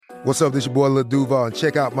What's up, this your boy Lil Duval, and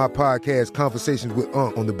check out my podcast, Conversations with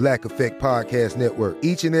Unc, on the Black Effect Podcast Network.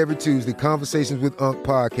 Each and every Tuesday, Conversations with Unc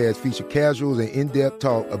podcast feature casuals and in-depth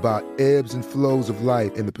talk about ebbs and flows of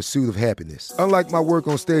life and the pursuit of happiness. Unlike my work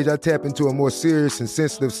on stage, I tap into a more serious and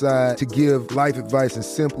sensitive side to give life advice and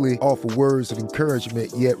simply offer words of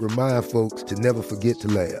encouragement, yet remind folks to never forget to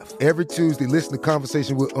laugh. Every Tuesday, listen to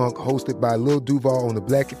Conversations with Unc, hosted by Lil Duval on the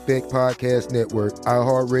Black Effect Podcast Network,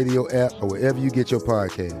 iHeartRadio app, or wherever you get your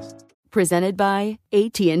podcasts. Presented by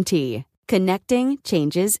AT&T. Connecting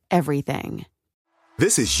changes everything.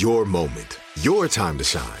 This is your moment, your time to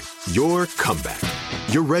shine, your comeback.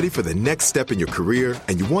 You're ready for the next step in your career,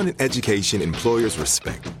 and you want an education employers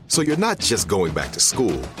respect. So you're not just going back to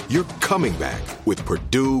school, you're coming back with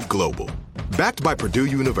Purdue Global. Backed by Purdue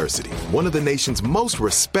University, one of the nation's most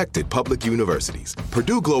respected public universities,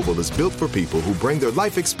 Purdue Global is built for people who bring their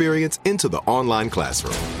life experience into the online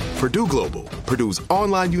classroom. Purdue Global, Purdue's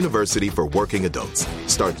online university for working adults.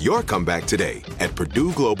 Start your comeback today at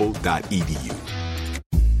purdueglobal.edu.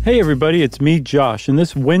 Hey everybody, it's me, Josh, and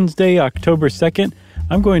this Wednesday, October 2nd,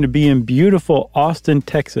 I'm going to be in beautiful Austin,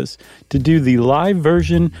 Texas to do the live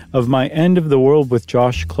version of my End of the World with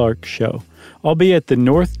Josh Clark show. I'll be at the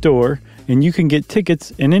North Door, and you can get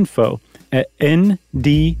tickets and info at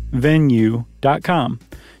ndvenue.com.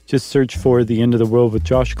 Just search for the End of the World with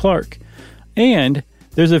Josh Clark. And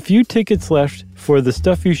there's a few tickets left for the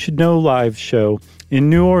Stuff You Should Know live show in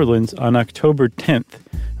New Orleans on October 10th.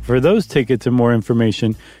 For those tickets and more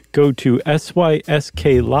information, go to sysklive.com.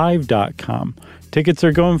 Tickets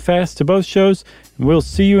are going fast to both shows, and we'll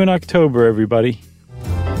see you in October, everybody.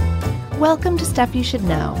 Welcome to Stuff You Should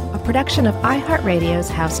Know, a production of iHeartRadio's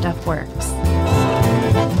How Stuff Works.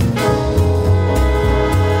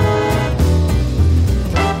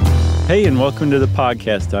 Hey, and welcome to the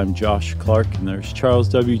podcast. I'm Josh Clark, and there's Charles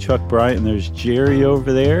W. Chuck Bryant, and there's Jerry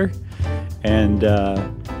over there. And,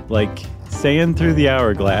 like sand through the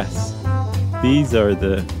hourglass, these are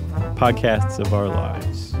the podcasts of our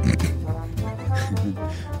lives.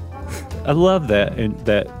 I love that and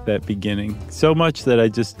that beginning so much that I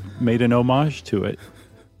just made an homage to it.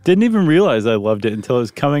 Didn't even realize I loved it until it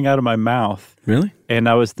was coming out of my mouth. Really? And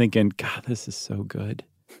I was thinking, God, this is so good.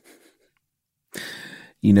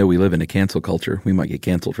 You know, we live in a cancel culture. We might get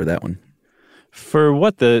canceled for that one. For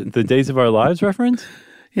what, the Days of Our Lives reference?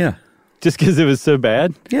 Yeah. Just because it was so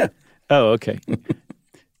bad? Yeah. Oh, okay.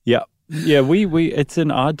 Yeah. Yeah, we it's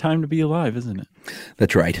an odd time to be alive, isn't it?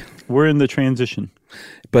 That's right. We're in the transition.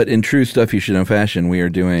 But in true Stuff You Should Know fashion, we are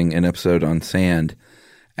doing an episode on sand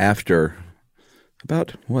after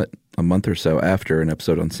about, a month or so after an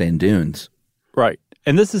episode on sand dunes. Right.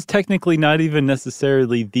 And this is technically not even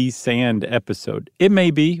necessarily the sand episode. It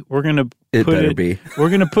may be. We're going to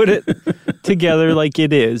put it together like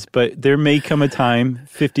it is, but there may come a time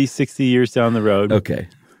 50, 60 years down the road. Okay.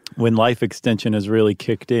 When life extension has really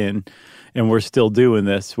kicked in and we're still doing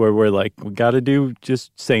this, where we're like, we got to do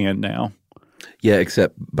just sand now. Yeah,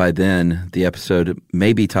 except by then the episode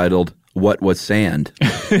may be titled, What Was Sand?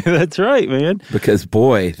 That's right, man. Because,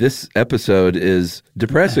 boy, this episode is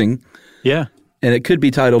depressing. Yeah. And it could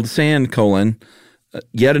be titled Sand,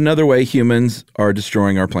 Yet Another Way Humans Are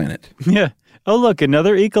Destroying Our Planet. Yeah. Oh, look,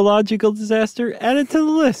 another ecological disaster added to the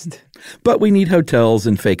list. But we need hotels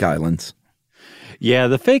and fake islands. Yeah,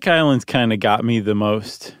 the fake islands kind of got me the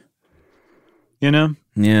most. You know?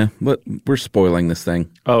 Yeah, but we're spoiling this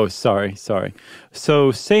thing. Oh, sorry.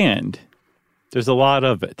 So sand, there's a lot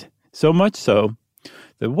of it. So much so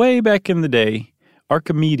that way back in the day,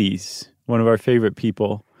 Archimedes, one of our favorite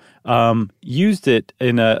people, used it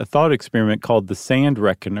in a thought experiment called the Sand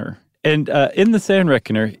Reckoner. And in the Sand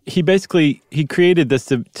Reckoner, he created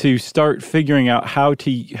this to start figuring out how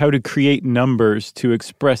to create numbers to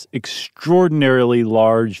express extraordinarily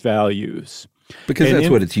large values. Because that's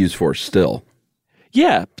what it's used for still.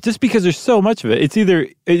 Yeah, just because there's so much of it.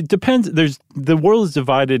 It depends. The world is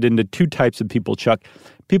divided into two types of people, Chuck.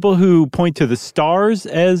 People who point to the stars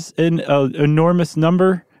as an enormous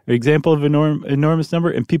number, an example of an enormous number,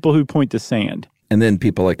 and people who point to sand. And then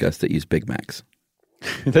people like us that use Big Macs.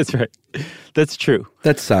 That's right. That's true.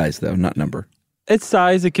 That's size, though, not number. It's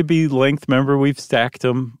size. It could be length. Remember, we've stacked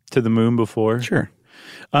them to the moon before. Sure.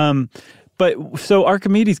 But so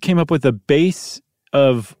Archimedes came up with a base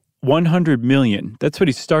of 100 million. That's what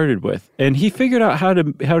he started with. And he figured out how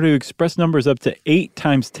to express numbers up to 8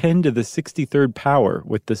 times 10 to the 63rd power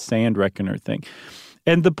with the Sand Reckoner thing.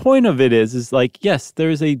 And the point of it is like, yes,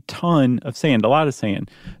 there's a ton of sand, a lot of sand.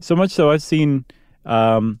 So much so I've seen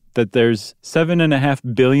that there's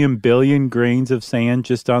 7.5 billion grains of sand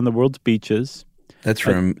just on the world's beaches. That's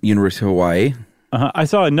from University of Hawaii. I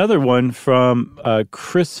saw another one from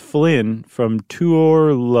Chris Flynn from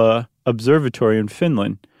Tuorla Observatory in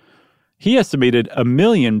Finland. He estimated 1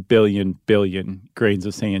 million billion grains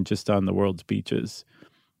of sand just on the world's beaches.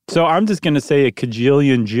 So I'm just going to say a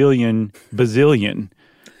cajillion, jillion, bazillion,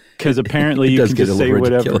 because apparently you can just say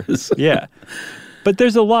whatever. Ridiculous. Yeah. But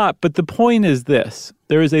there's a lot. But the point is this.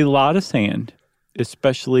 There is a lot of sand,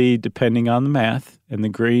 especially depending on the math and the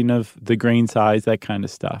grain size, that kind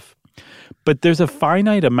of stuff. But there's a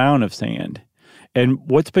finite amount of sand. And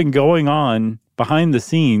what's been going on behind the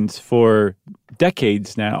scenes for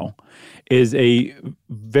decades now is a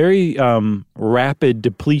very rapid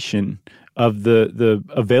depletion of the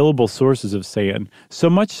available sources of sand, so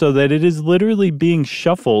much so that it is literally being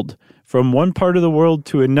shuffled from one part of the world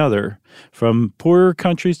to another, from poorer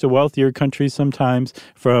countries to wealthier countries sometimes,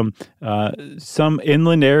 from some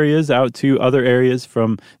inland areas out to other areas,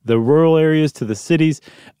 from the rural areas to the cities.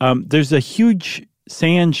 There's a huge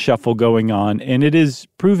sand shuffle going on, and it is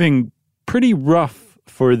proving pretty rough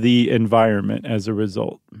for the environment as a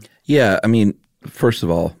result. Yeah, I mean, first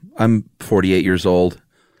of all, I'm 48 years old,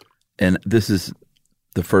 and this is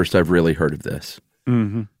the first I've really heard of this.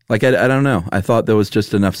 Mm-hmm. Like, I don't know. I thought there was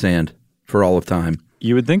just enough sand for all of time.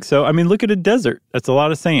 You would think so. I mean, look at a desert. That's a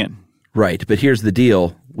lot of sand. Right, but here's the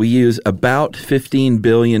deal. We use about 15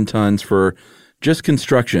 billion tons for just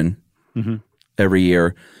construction every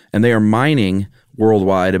year, and they are mining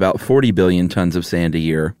worldwide about 40 billion tons of sand a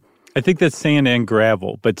year. I think that's sand and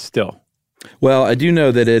gravel, but still. Well, I do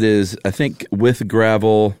know that it is, I think with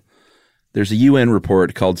gravel, there's a UN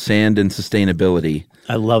report called Sand and Sustainability.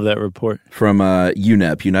 I love that report. From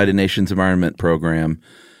UNEP, United Nations Environment Program.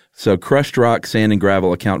 So crushed rock, sand, and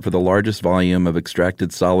gravel account for the largest volume of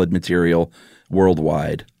extracted solid material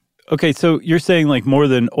worldwide. Okay, so you're saying like more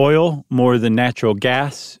than oil, more than natural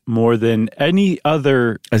gas, more than any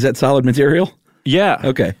other... Is that solid material? Yeah.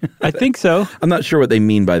 Okay. I think so. I'm not sure what they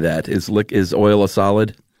mean by that. Is oil a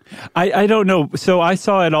solid? I don't know. So I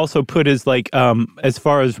saw it also put as like, as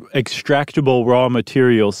far as extractable raw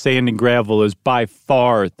materials, sand and gravel is by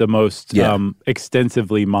far the most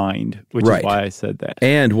extensively mined, which is why I said that.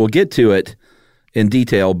 And we'll get to it in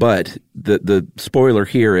detail, but the spoiler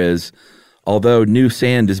here is, although new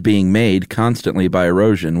sand is being made constantly by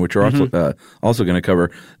erosion, which are also going to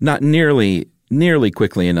cover, not nearly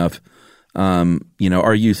quickly enough,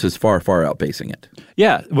 our use is far outpacing it.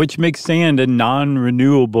 Yeah, which makes sand a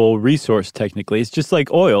non-renewable resource technically. It's just like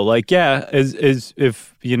oil. Like, as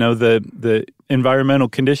if, the environmental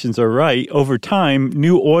conditions are right, over time,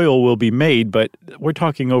 new oil will be made, but we're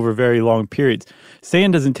talking over very long periods.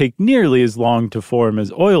 Sand doesn't take nearly as long to form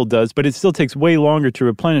as oil does, but it still takes way longer to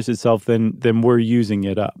replenish itself than we're using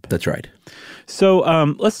it up. That's right. So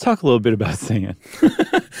let's talk a little bit about sand.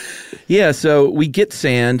 Yeah, so we get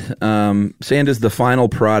sand. Sand is the final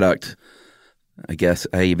product. I guess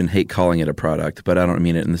I even hate calling it a product, but I don't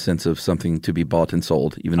mean it in the sense of something to be bought and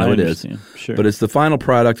sold, even though it is. Sure. But it's the final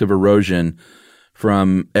product of erosion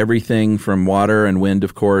from everything from water and wind,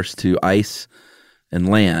 of course, to ice and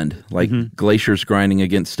land, like glaciers grinding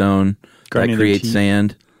against stone. That creates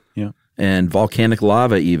sand. Yeah. And volcanic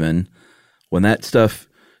lava even. When that stuff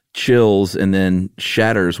chills and then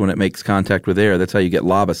shatters when it makes contact with air, that's how you get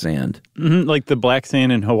lava sand. Mm-hmm, like the black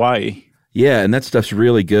sand in Hawaii. Yeah, and that stuff's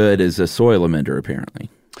really good as a soil emitter, apparently.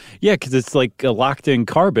 Yeah, because it's like a locked-in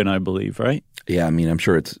carbon, I believe, right? Yeah, I mean, I'm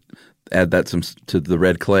sure it's add that to the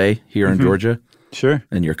red clay here in Georgia. Sure.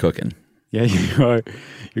 And you're cooking. Yeah, you are.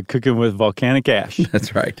 You're cooking with volcanic ash.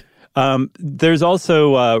 That's right. There's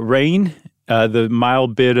also rain, the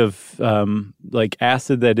mild bit of like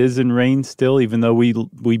acid that is in rain still, even though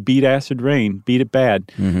we beat acid rain, beat it bad.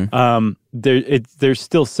 There's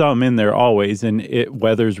still some in there always, and it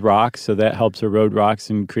weathers rocks, so that helps erode rocks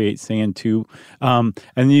and create sand too. And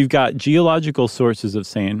then you've got geological sources of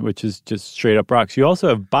sand, which is just straight up rocks. You also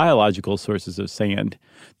have biological sources of sand,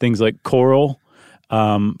 things like coral,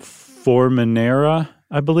 foraminifera,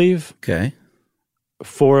 I believe. Okay.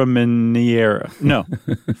 Foraminifera. No,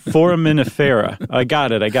 foraminifera. I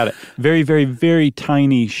got it. Very, very, very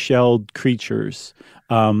tiny shelled creatures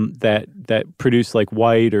that produce like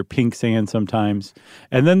white or pink sand sometimes.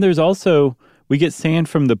 And then there's also, we get sand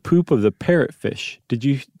from the poop of the parrotfish. Did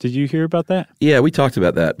you hear about that? Yeah, we talked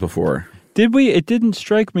about that before. Did we? It didn't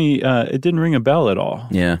strike me. It didn't ring a bell at all.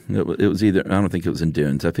 Yeah, it was either. I don't think it was in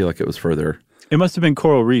dunes. I feel like it was further. It must have been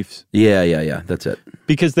coral reefs. Yeah. That's it.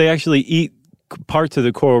 Because they actually eat parts of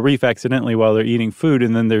the coral reef accidentally while they're eating food,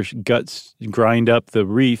 and then their guts grind up the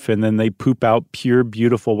reef, and then they poop out pure,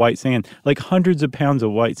 beautiful white sand, like hundreds of pounds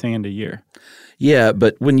of white sand a year. Yeah,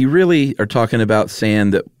 but when you really are talking about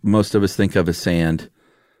sand that most of us think of as sand,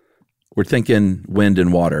 We're thinking wind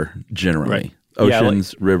and water generally. Right.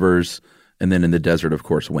 Oceans, rivers, and then in the desert, of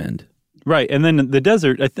course, wind. Right. And then the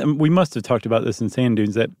desert, we must have talked about this in sand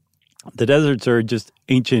dunes, that the deserts are just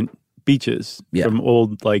ancient beaches from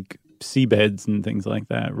old, like, seabeds and things like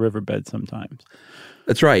that, riverbeds sometimes.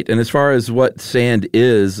 That's right. And as far as what sand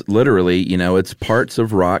is, literally, it's parts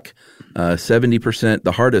of rock, 70%,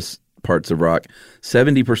 the hardest parts of rock,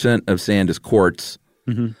 70% of sand is quartz.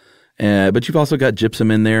 Mm-hmm. But you've also got gypsum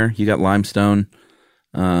in there. You got limestone.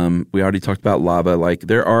 We already talked about lava. Like,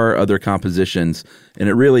 there are other compositions, and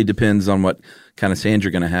it really depends on what kind of sand you're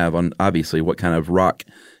going to have, on obviously what kind of rock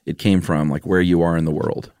it came from, like where you are in the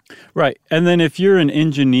world. Right. And then if you're an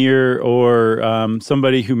engineer or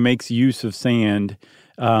somebody who makes use of sand,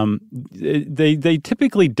 they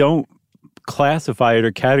typically don't classify it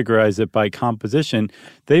or categorize it by composition.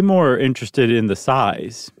 They're more interested in the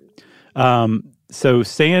size. So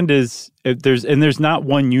sand is there's not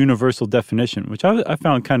one universal definition, which I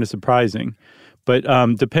found kind of surprising. But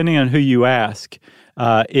depending on who you ask,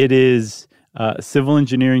 it is civil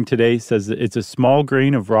engineering today says that it's a small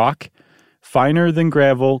grain of rock, finer than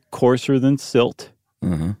gravel, coarser than silt.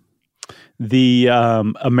 Mm-hmm. The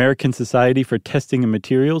American Society for Testing and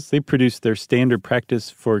Materials, they produce their standard practice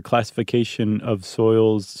for classification of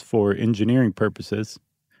soils for engineering purposes,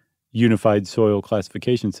 Unified Soil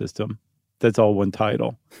Classification System. That's all one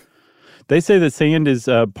title. They say that sand is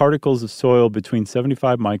particles of soil between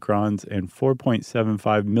 75 microns and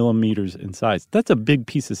 4.75 millimeters in size. That's a big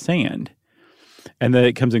piece of sand. And that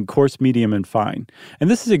it comes in coarse, medium, and fine. And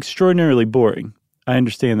this is extraordinarily boring. I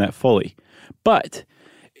understand that fully. But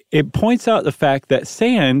it points out the fact that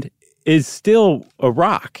sand is still a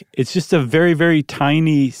rock. It's just a very, very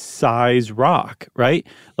tiny size rock, right?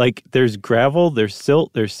 Like, there's gravel, there's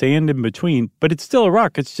silt, there's sand in between, but it's still a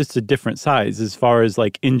rock. It's just a different size as far as,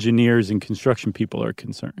 like, engineers and construction people are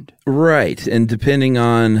concerned. Right. And depending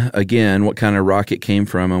on, again, what kind of rock it came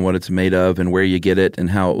from and what it's made of and where you get it and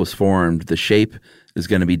how it was formed, the shape is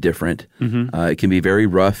going to be different. Mm-hmm. It can be very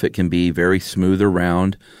rough. It can be very smooth or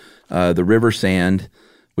round. The river sand,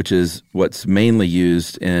 which is what's mainly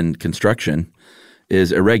used in construction,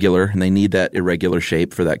 is irregular, and they need that irregular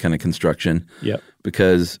shape for that kind of construction. Yep.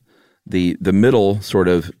 Because the middle sort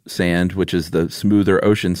of sand, which is the smoother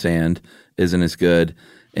ocean sand, isn't as good,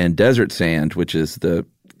 and desert sand, which is the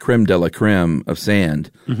creme de la creme of sand,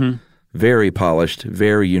 very polished,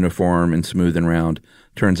 very uniform and smooth and round,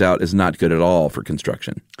 turns out is not good at all for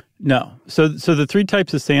construction. No. So the three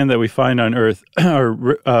types of sand that we find on Earth are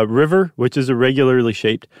river, which is irregularly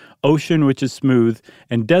shaped, ocean, which is smooth,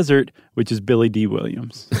 and desert, which is Billy D.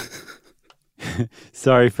 Williams.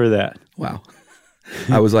 Sorry for that. Wow.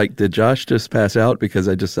 I was like, did Josh just pass out because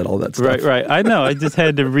I just said all that stuff? Right. I know. I just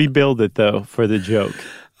had to rebuild it, though, for the joke.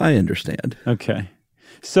 I understand. Okay.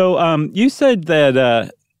 So you said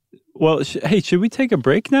that, hey, should we take a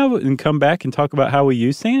break now and come back and talk about how we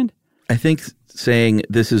use sand? I think saying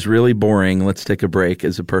this is really boring, let's take a break,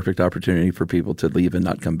 is a perfect opportunity for people to leave and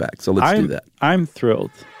not come back. So let's do that. I'm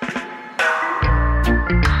thrilled.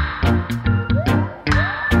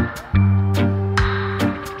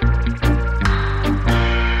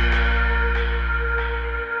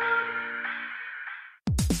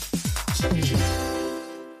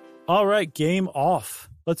 All right, game off.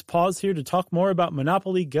 Let's pause here to talk more about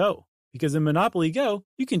Monopoly Go. Because in Monopoly Go,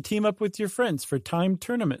 you can team up with your friends for timed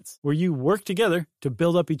tournaments where you work together to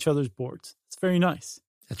build up each other's boards. It's very nice.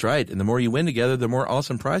 That's right. And the more you win together, the more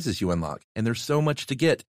awesome prizes you unlock. And there's so much to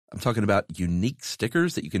get. I'm talking about unique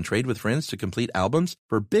stickers that you can trade with friends to complete albums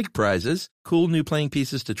for big prizes, cool new playing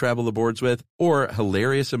pieces to travel the boards with, or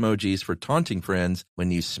hilarious emojis for taunting friends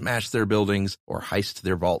when you smash their buildings or heist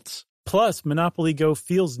their vaults. Plus, Monopoly Go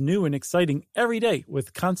feels new and exciting every day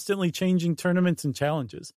with constantly changing tournaments and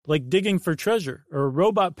challenges, like digging for treasure or a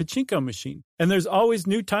robot pachinko machine. And there's always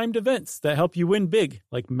new timed events that help you win big,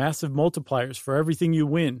 like massive multipliers for everything you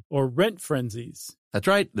win or rent frenzies. That's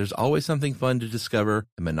right. There's always something fun to discover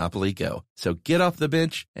in Monopoly Go. So get off the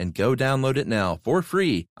bench and go download it now for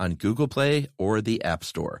free on Google Play or the App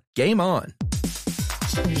Store. Game on!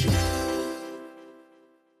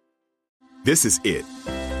 This is it.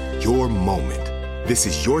 Your moment. This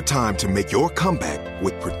is your time to make your comeback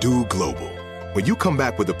with Purdue Global. When you come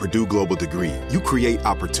back with a Purdue Global degree, you create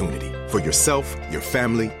opportunity for yourself, your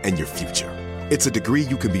family, and your future. It's a degree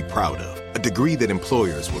you can be proud of, a degree that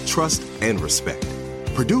employers will trust and respect.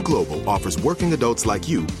 Purdue Global offers working adults like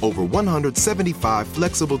you over 175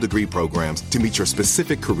 flexible degree programs to meet your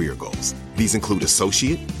specific career goals. These include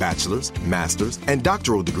associate, bachelor's, master's, and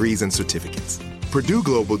doctoral degrees and certificates. Purdue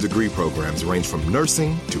Global degree programs range from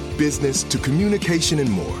nursing to business to communication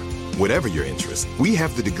and more. Whatever your interest, we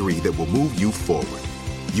have the degree that will move you forward.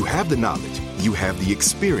 You have the knowledge, you have the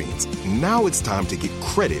experience. Now it's time to get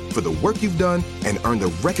credit for the work you've done and earn the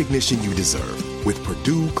recognition you deserve with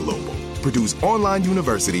Purdue Global, Purdue's online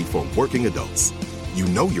university for working adults. You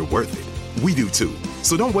know you're worth it. We do too.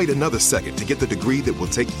 So don't wait another second to get the degree that will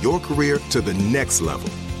take your career to the next level.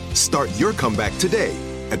 Start your comeback today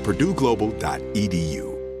at purdueglobal.edu.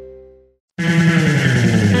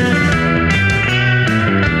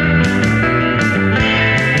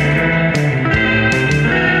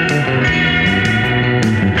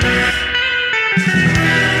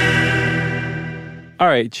 All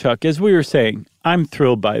right, Chuck, as we were saying, I'm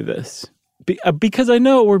thrilled by this because I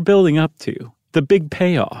know what we're building up to, the big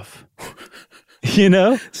payoff. You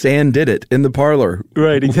know? Sand did it in the parlor.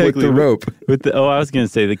 Right, exactly. With the rope. I was going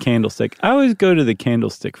to say the candlestick. I always go to the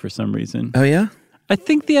candlestick for some reason. Oh, yeah? I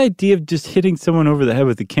think the idea of just hitting someone over the head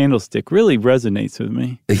with a candlestick really resonates with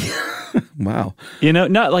me. Wow. You know,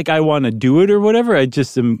 not like I want to do it or whatever. I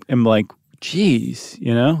just am like, geez,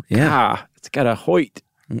 you know? Yeah. It's got a hoit.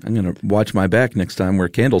 I'm going to watch my back next time we're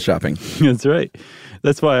candle shopping. That's right.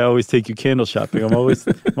 That's why I always take you candle shopping. I'm always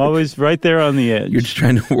right there on the edge. You're just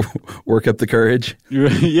trying to work up the courage?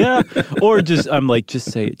 Yeah. Or I'm like,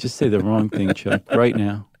 just say it. Just say the wrong thing, Chuck, right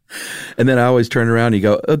now. And then I always turn around and you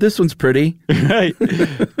go, oh, this one's pretty. Right.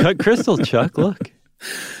 Cut crystal, Chuck, look.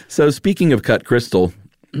 So speaking of cut crystal,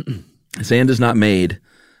 sand is not made.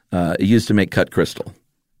 It used to make cut crystal.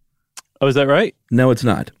 Oh, is that right? No, it's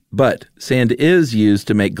not. But sand is used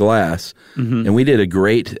to make glass. Mm-hmm. And we did a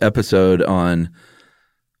great episode on,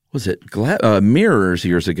 was it mirrors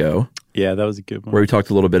years ago? Yeah, that was a good one. Where we talked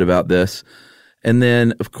a little bit about this. And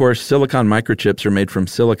then, of course, silicon microchips are made from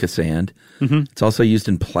silica sand. Mm-hmm. It's also used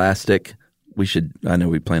in plastic. I know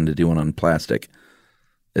we plan to do one on plastic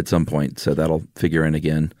at some point, so that'll figure in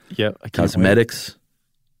again. Yeah, I can't Cosmetics,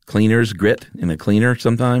 cleaners, grit in a cleaner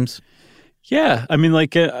sometimes. Yeah, I mean,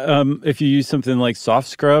 like if you use something like soft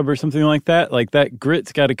scrub or something like that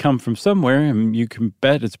grit's got to come from somewhere, and you can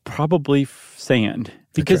bet it's probably sand.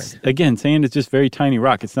 Because, again, sand is just very tiny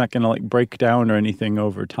rock. It's not going to like break down or anything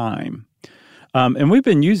over time. And we've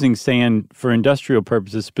been using sand for industrial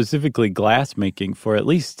purposes, specifically glass making, for at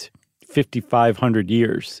least 5,500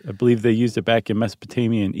 years. I believe they used it back in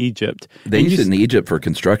Mesopotamia and Egypt. They used it in Egypt for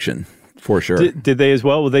construction. For sure. Did they as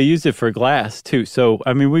well? Well, they used it for glass, too. So,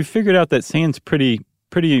 I mean, we've figured out that sand's pretty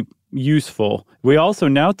useful. We also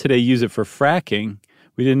now today use it for fracking.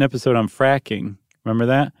 We did an episode on fracking. Remember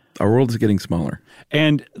that? Our world is getting smaller.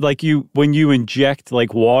 And like when you inject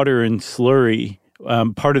like water and slurry,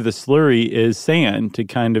 part of the slurry is sand to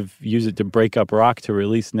kind of use it to break up rock to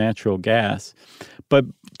release natural gas. But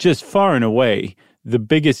just far and away, the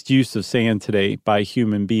biggest use of sand today by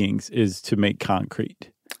human beings is to make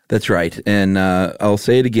concrete. That's right. And I'll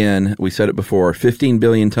say it again. We said it before. 15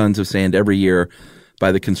 billion tons of sand every year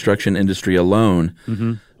by the construction industry alone.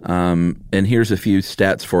 Mm-hmm. And here's a few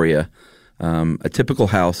stats for you. A typical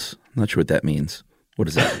house, I'm not sure what that means. What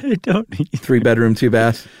is that? I don't either. 3-bedroom,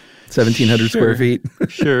 2-bath, 1,700 square feet.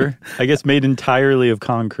 Sure. I guess made entirely of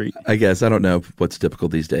concrete. I guess. I don't know what's typical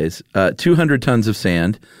these days. 200 tons of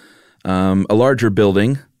sand. A larger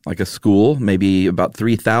building, like a school, maybe about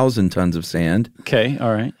 3,000 tons of sand. Okay,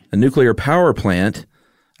 all right. A nuclear power plant,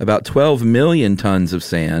 about 12 million tons of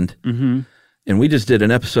sand. Mm-hmm. And we just did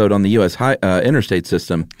an episode on the U.S. interstate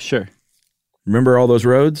system. Sure. Remember all those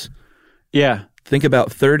roads? Yeah. Think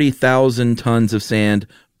about 30,000 tons of sand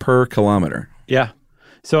per kilometer. Yeah.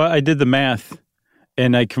 So I did the math,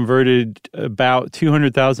 and I converted about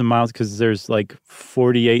 200,000 miles because there's like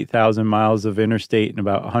 48,000 miles of interstate and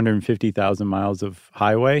about 150,000 miles of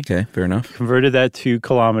highway. Okay, fair enough. Converted that to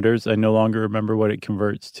kilometers. I no longer remember what it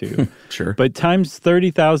converts to. Sure. But times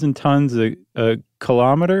 30,000 tons a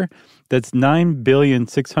kilometer, that's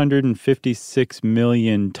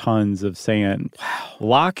 9,656,000,000 tons of sand. Wow.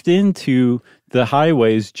 Locked into the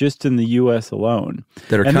highways just in the U.S. alone.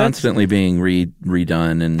 That are constantly being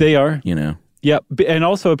redone. And they are. You know. Yeah, and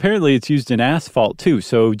also apparently it's used in asphalt too,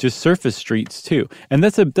 so just surface streets too. And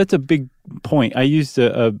that's a big point. I used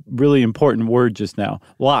a really important word just now,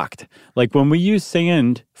 locked. Like when we use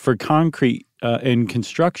sand for concrete in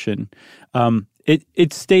construction,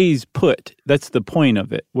 it stays put. That's the point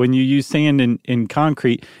of it. When you use sand in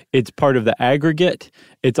concrete, it's part of the aggregate.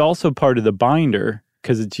 It's also part of the binder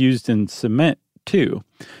because it's used in cement too.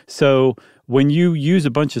 So when you use a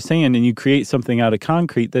bunch of sand and you create something out of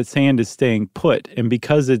concrete, that sand is staying put. And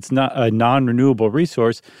because it's not a non-renewable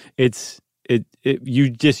resource, you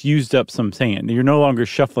just used up some sand. You're no longer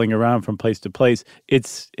shuffling around from place to place.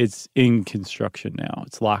 It's in construction now.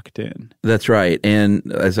 It's locked in. That's right.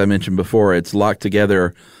 And as I mentioned before, it's locked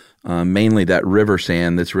together mainly that river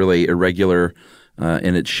sand that's really irregular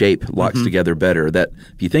in its shape, locks together better. That,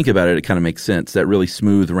 if you think about it, it kind of makes sense. That really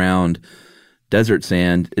smooth, round desert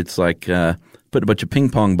sand, it's like putting a bunch of ping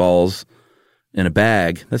pong balls in a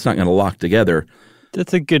bag. That's not going to lock together.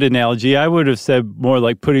 That's a good analogy. I would have said more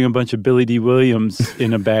like putting a bunch of Billy D. Williams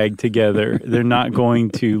in a bag together. They're not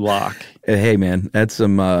going to lock. Hey, man, add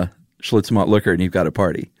some Schlitz malt liquor and you've got a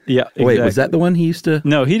party. Yeah, exactly. Wait, was that the one he used to?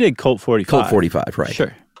 No, he did Colt 45. Colt 45, right.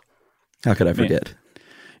 Sure. How could I forget? Man.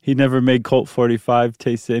 He never made Colt 45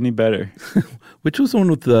 taste any better. Which was the one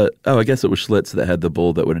with the, I guess it was Schlitz that had the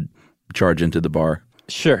bull that would charge into the bar.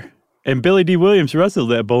 Sure. And Billy D. Williams wrestled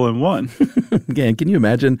that bull and won. Again, can you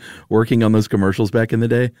imagine working on those commercials back in the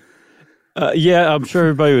day? Yeah, I'm sure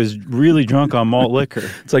everybody was really drunk on malt liquor.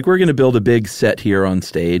 It's like, we're going to build a big set here on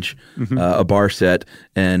stage, a bar set,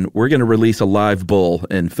 and we're going to release a live bull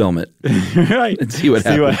and film it. Right. And see what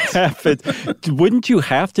happens. Wouldn't you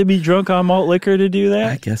have to be drunk on malt liquor to do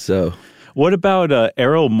that? I guess so. What about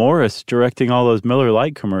Errol Morris directing all those Miller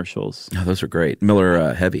Lite commercials? Oh, those are great.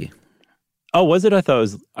 Miller Heavy. Oh, was it? I thought it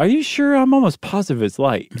was. Are you sure? I'm almost positive it's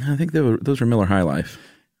light. I think those were Miller High Life.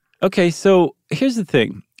 Okay, so here's the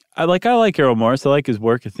thing. I like Errol Morris. I like his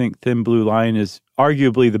work. I think Thin Blue Line is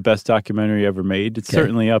arguably the best documentary ever made. It's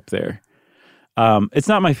certainly up there. It's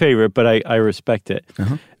not my favorite, but I respect it.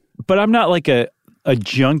 Uh-huh. But I'm not like a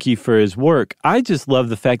junkie for his work. I just love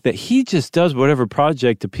the fact that he just does whatever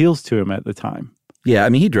project appeals to him at the time. Yeah, I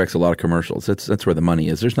mean, he directs a lot of commercials. That's where the money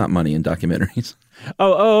is. There's not money in documentaries.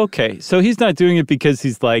 Oh, okay. So he's not doing it because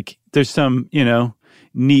he's like, there's some,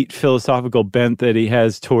 neat philosophical bent that he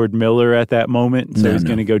has toward Miller at that moment. So he's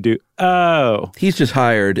going to go do, He's just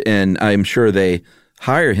hired, and I'm sure they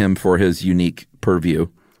hire him for his unique purview.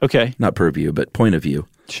 Okay. Not purview, but point of view.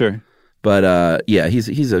 Sure. But yeah,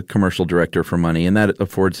 he's a commercial director for money, and that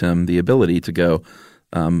affords him the ability to go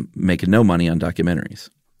make no money on documentaries.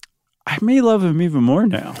 I may love him even more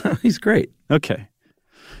now. He's great. Okay.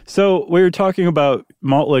 So we were talking about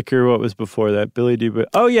malt liquor. What was before that? Billy D.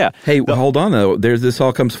 Oh, yeah. Hey, hold on, though. This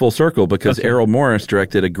all comes full circle because Errol Morris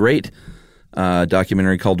directed a great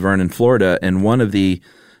documentary called Vernon, Florida, and one of the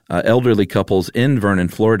elderly couples in Vernon,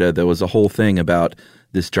 Florida, there was a whole thing about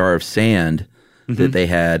this jar of sand that they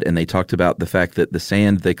had, and they talked about the fact that the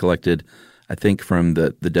sand they collected, I think, from the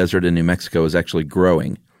desert in New Mexico is actually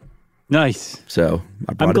growing. Nice. So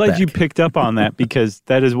I'm glad you picked up on that because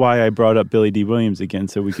that is why I brought up Billy D. Williams again,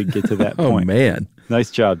 so we could get to that point. Oh, man.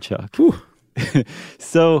 Nice job, Chuck.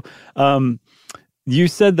 So you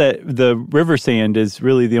said that the river sand is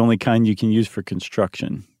really the only kind you can use for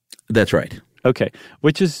construction. That's right. Okay,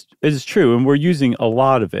 which is true, and we're using a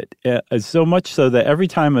lot of it. So much so that every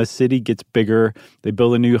time a city gets bigger, they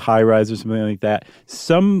build a new high-rise or something like that,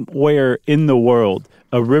 somewhere in the world,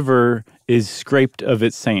 a river is scraped of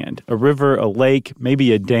its sand. A river, a lake,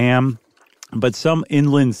 maybe a dam, but some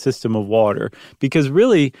inland system of water. Because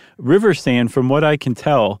really, river sand, from what I can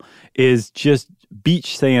tell, is just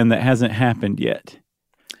beach sand that hasn't happened yet.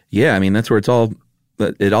 Yeah, I mean, that's where it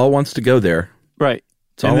all wants to go there. Right.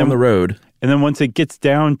 It's all on the road. And then once it gets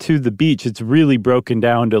down to the beach, it's really broken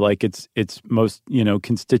down to like its most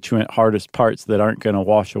constituent hardest parts that aren't going to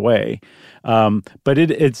wash away. But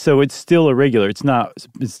it's still irregular. It's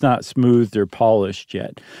not smoothed or polished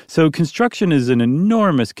yet. So construction is an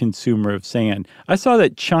enormous consumer of sand. I saw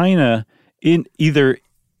that China either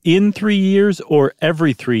in 3 years or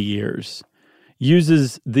every 3 years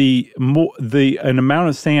uses an amount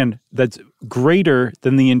of sand that's greater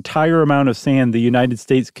than the entire amount of sand the United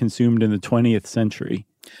States consumed in the 20th century.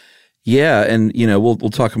 Yeah, and we'll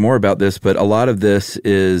talk more about this, but a lot of this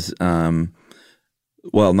is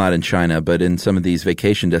not in China, but in some of these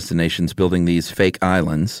vacation destinations, building these fake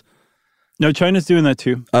islands. No, China's doing that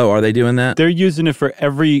too. Oh, are they doing that? They're using it for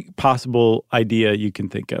every possible idea you can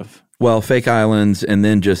think of. Well, fake islands, and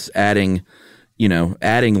then just adding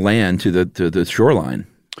land to the shoreline.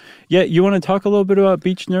 Yeah, you want to talk a little bit about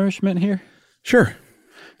beach nourishment here? Sure.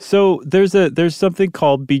 So there's something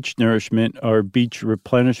called beach nourishment or beach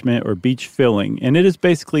replenishment or beach filling, and it is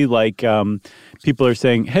basically like people are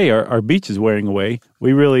saying, hey, our beach is wearing away.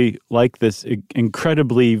 We really like this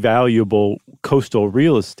incredibly valuable coastal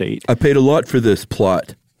real estate. I paid a lot for this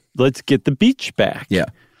plot. Let's get the beach back. Yeah.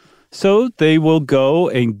 So they will go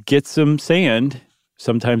and get some sand.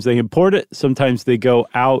 Sometimes they import it. Sometimes they go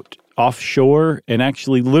out offshore and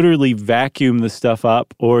actually literally vacuum the stuff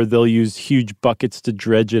up, or they'll use huge buckets to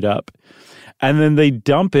dredge it up. And then they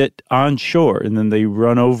dump it on shore, and then they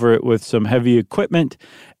run over it with some heavy equipment,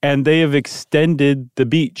 and they have extended the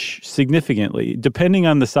beach significantly. Depending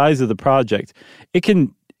on the size of the project, it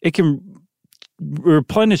can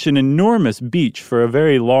replenish an enormous beach for a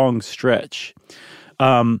very long stretch.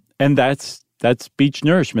 And that's beach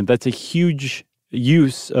nourishment. That's a huge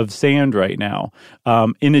use of sand right now,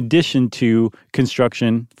 in addition to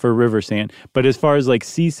construction for river sand. But as far as like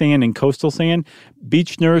sea sand and coastal sand,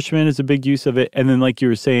 beach nourishment is a big use of it. And then, like you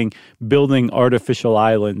were saying, building artificial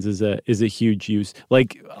islands is a huge use.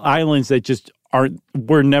 Like islands that just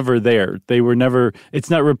were never there. It's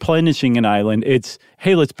not replenishing an island. It's,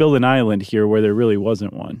 hey, let's build an island here where there really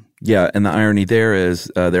wasn't one. Yeah, and the irony there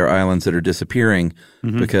is there are islands that are disappearing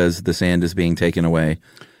because the sand is being taken away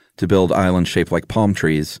to build islands shaped like palm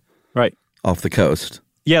trees off the coast.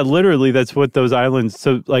 Yeah, literally, that's what those islands...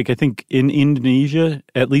 So, like, I think in Indonesia,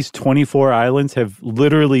 at least 24 islands have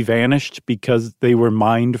literally vanished because they were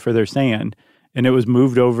mined for their sand. And it was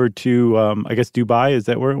moved over to, I guess, Dubai. Is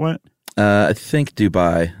that where it went? I think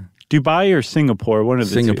Dubai. Dubai or Singapore, one of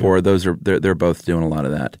the Singapore, two. those are they're both doing a lot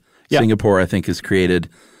of that. Yeah. Singapore, I think, has created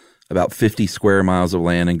about 50 square miles of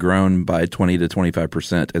land and grown by 20 to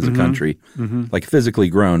 25% as a country, like physically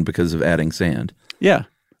grown because of adding sand. Yeah.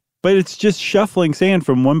 But it's just shuffling sand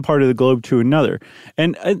from one part of the globe to another.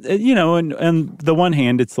 And, you know, and the one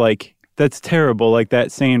hand, it's like, that's terrible. Like that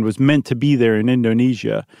sand was meant to be there in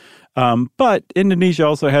Indonesia. But Indonesia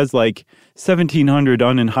also has like 1,700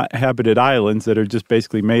 uninhabited islands that are just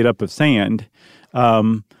basically made up of sand.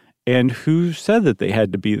 And who said that they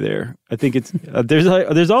had to be there? I think it's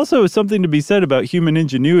there's also something to be said about human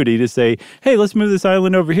ingenuity to say, hey, let's move this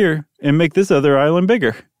island over here and make this other island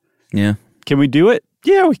bigger. Yeah. Can we do it?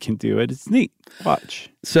 Yeah, we can do it. It's neat. Watch.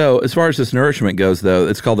 So as far as this nourishment goes, though,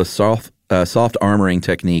 it's called a soft armoring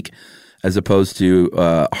technique as opposed to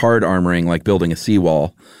hard armoring like building a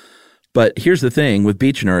seawall. But here's the thing with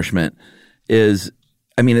beach nourishment is,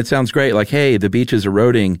 I mean, it sounds great. Like, hey, the beach is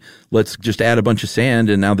eroding. Let's just add a bunch of sand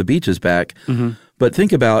and now the beach is back. But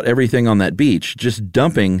think about everything on that beach. Just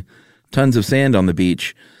dumping tons of sand on the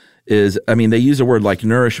beach is, I mean, they use a word like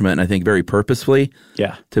nourishment, I think, very purposefully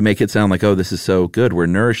to make it sound like, oh, this is so good. We're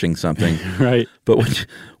nourishing something. Right. But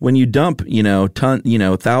when you dump,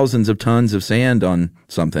 thousands of tons of sand on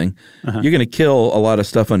something, you're going to kill a lot of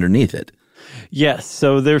stuff underneath it. Yes.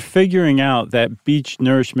 So they're figuring out that beach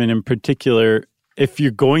nourishment in particular, if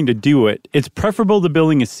you're going to do it, it's preferable to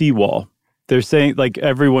building a seawall. They're saying, like,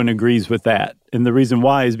 everyone agrees with that. And the reason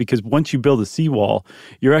why is because once you build a seawall,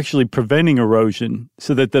 you're actually preventing erosion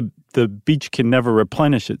so that the beach can never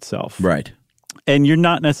replenish itself. Right. And you're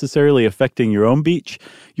not necessarily affecting your own beach.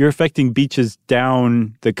 You're affecting beaches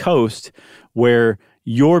down the coast where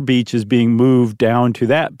your beach is being moved down to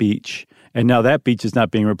that beach. And now that beach is not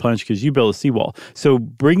being replenished because you built a seawall. So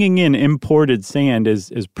bringing in imported sand is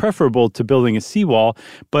preferable to building a seawall.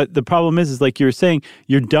 But the problem is like you were saying,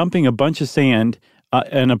 you're dumping a bunch of sand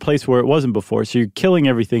in a place where it wasn't before. So you're killing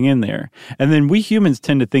everything in there. And then we humans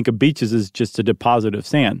tend to think of beaches as just a deposit of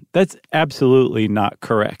sand. That's absolutely not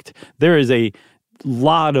correct. There is a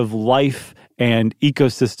lot of life and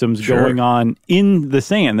ecosystems going on in the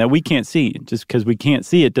sand that we can't see. Just because we can't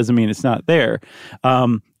see it doesn't mean it's not there,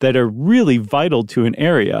 that are really vital to an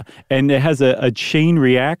area. And it has a chain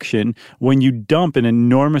reaction when you dump an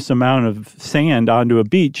enormous amount of sand onto a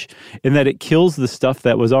beach, in that it kills the stuff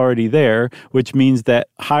that was already there, which means that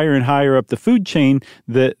higher and higher up the food chain,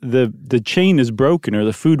 the chain is broken, or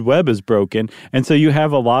the food web is broken. And so you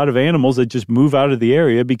have a lot of animals that just move out of the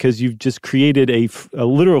area because you've just created a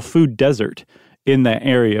literal food desert in that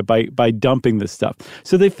area by dumping this stuff.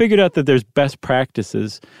 So they figured out that there's best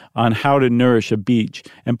practices on how to nourish a beach.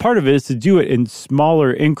 And part of it is to do it in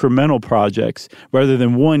smaller incremental projects rather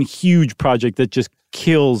than one huge project that just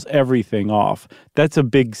kills everything off. That's a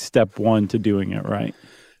big step one to doing it right.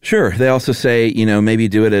 Sure. They also say, maybe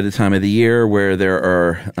do it at a time of the year where there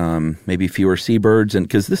are maybe fewer seabirds, and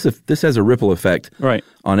because this has a ripple effect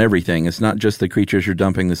on everything. It's not just the creatures you're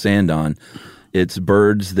dumping the sand on. It's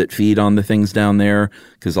birds that feed on the things down there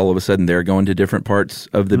because all of a sudden they're going to different parts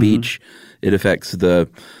of the beach. It affects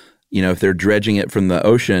if they're dredging it from the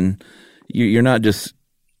ocean, you're not just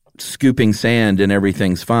scooping sand and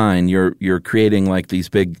everything's fine. You're creating like these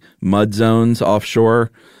big mud zones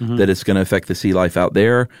offshore that it's going to affect the sea life out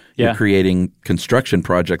there. Yeah. You're creating construction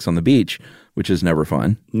projects on the beach, which is never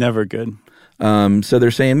fun. Never good. So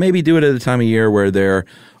they're saying maybe do it at a time of year where there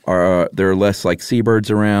are less like seabirds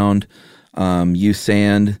around. Use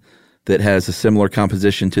sand that has a similar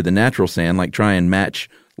composition to the natural sand, like try and match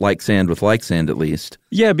like sand with like sand at least.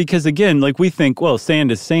 Yeah, because again, like we think, well,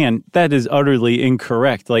 sand is sand. That is utterly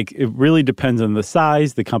incorrect. Like it really depends on the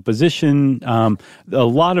size, the composition. A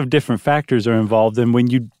lot of different factors are involved. And when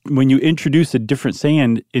you introduce a different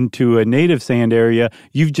sand into a native sand area,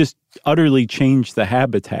 you've just utterly changed the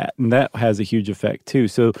habitat, and that has a huge effect too.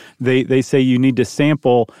 So they say you need to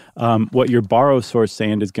sample what your borrow source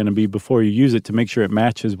sand is going to be before you use it to make sure it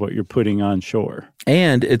matches what you're putting on shore.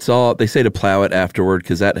 And they say to plow it afterward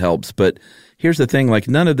because that helps. But here's the thing, like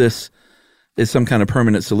none of this is some kind of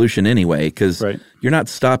permanent solution anyway, because you're not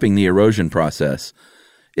stopping the erosion process.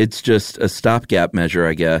 It's just a stopgap measure,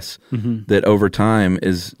 I guess, that over time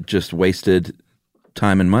is just wasted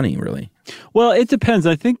time and money, really. Well, it depends.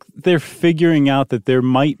 I think they're figuring out that there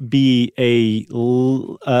might be a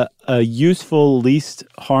useful, least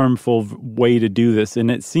harmful way to do this. And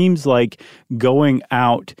it seems like going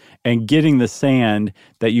out and getting the sand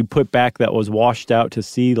that you put back that was washed out to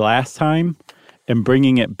sea last time and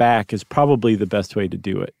bringing it back is probably the best way to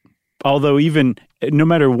do it. Although even no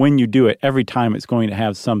matter when you do it, every time it's going to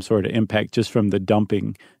have some sort of impact just from the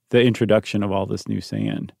dumping, the introduction of all this new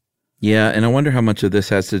sand. Yeah, and I wonder how much of this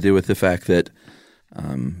has to do with the fact that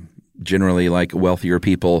generally, like, wealthier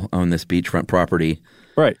people own this beachfront property.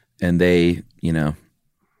 Right. And they,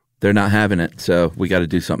 they're not having it, so we got to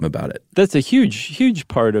do something about it. That's a huge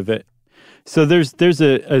part of it. So there's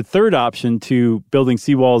a third option to building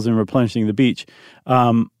seawalls and replenishing the beach.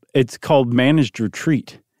 It's called managed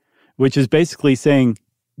retreat, which is basically saying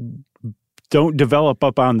don't develop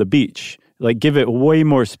up on the beach. Like, give it way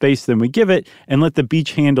more space than we give it and let the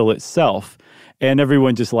beach handle itself. And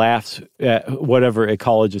everyone just laughs at whatever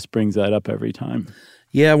ecologist brings that up every time.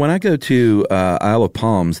 Yeah, when I go to Isle of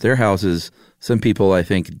Palms, their houses, some people I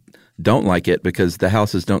think don't like it because the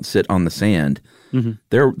houses don't sit on the sand. Mm-hmm.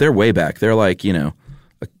 They're way back. They're like, a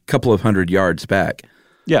couple of 100 yards back.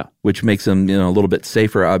 Yeah. Which makes them, a little bit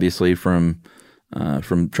safer, obviously, from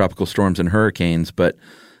tropical storms and hurricanes. But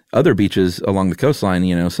other beaches along the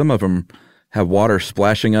coastline, some of them have water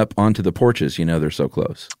splashing up onto the porches, they're so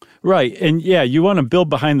close. Right. And yeah, you want to build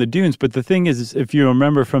behind the dunes. But the thing is, if you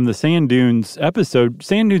remember from the sand dunes episode,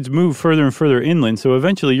 sand dunes move further and further inland. So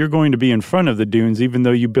eventually you're going to be in front of the dunes, even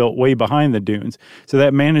though you built way behind the dunes. So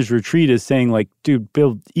that managed retreat is saying, like, dude,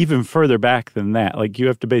 build even further back than that. Like, you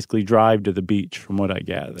have to basically drive to the beach, from what I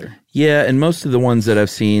gather. Yeah. And most of the ones that I've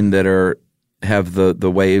seen that have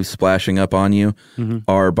the waves splashing up on you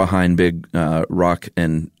are behind big rock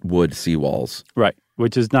and wood seawalls. Right,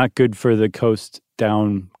 which is not good for the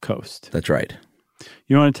down coast. That's right.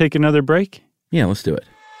 You want to take another break? Yeah, let's do it.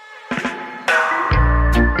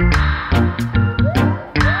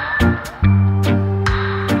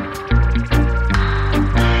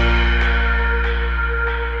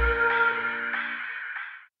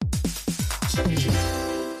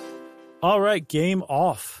 All right, game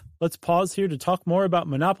off. Let's pause here to talk more about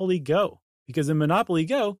Monopoly Go. Because in Monopoly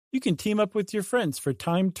Go, you can team up with your friends for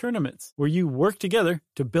timed tournaments where you work together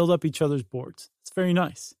to build up each other's boards. It's very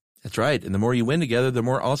nice. That's right. And the more you win together, the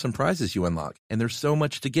more awesome prizes you unlock. And there's so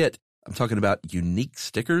much to get. I'm talking about unique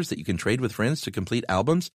stickers that you can trade with friends to complete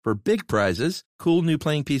albums for big prizes, cool new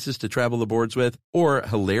playing pieces to travel the boards with, or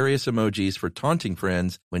hilarious emojis for taunting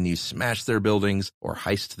friends when you smash their buildings or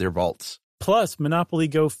heist their vaults. Plus, Monopoly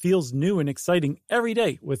Go feels new and exciting every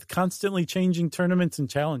day with constantly changing tournaments and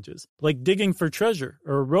challenges, like digging for treasure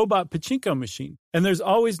or a robot pachinko machine. And there's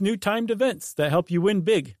always new timed events that help you win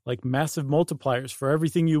big, like massive multipliers for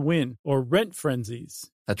everything you win or rent frenzies.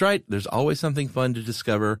 That's right. There's always something fun to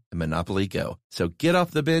discover in Monopoly Go. So get off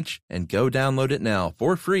the bench and go download it now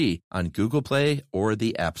for free on Google Play or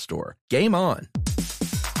the App Store. Game on.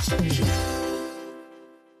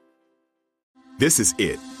 This is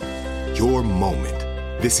it. Your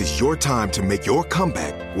moment. This is your time to make your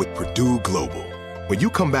comeback with Purdue Global. When you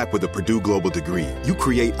come back with a Purdue Global degree, you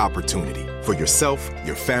create opportunity for yourself,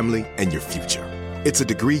 your family, and your future. It's a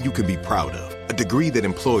degree you can be proud of, a degree that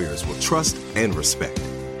employers will trust and respect.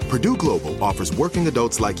 Purdue Global offers working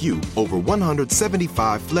adults like you over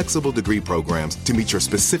 175 flexible degree programs to meet your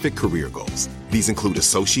specific career goals. These include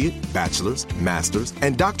associate, bachelor's, master's,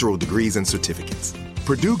 and doctoral degrees and certificates.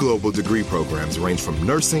 Purdue Global degree programs range from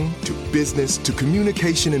nursing to business to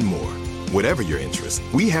communication and more. Whatever your interest,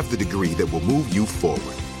 we have the degree that will move you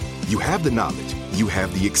forward. You have the knowledge, you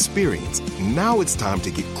have the experience. Now it's time to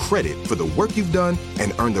get credit for the work you've done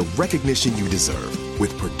and earn the recognition you deserve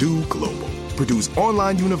with Purdue Global, Purdue's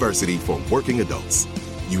online university for working adults.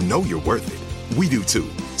 You know you're worth it. We do too.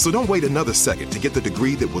 So don't wait another second to get the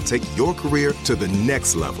degree that will take your career to the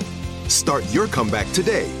next level. Start your comeback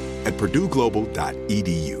today at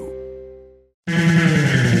purdueglobal.edu.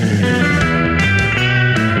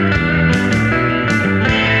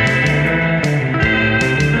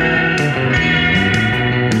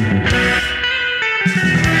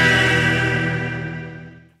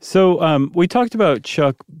 we talked about,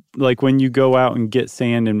 Chuck, like when you go out and get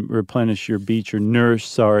sand and replenish your beach or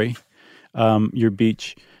nourish, your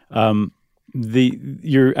beach,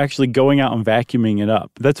 you're actually going out and vacuuming it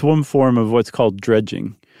up. That's one form of what's called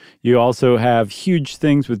dredging. You also have huge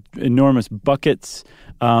things with enormous buckets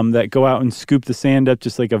that go out and scoop the sand up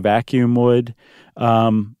just like a vacuum would,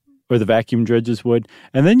 or the vacuum dredges would.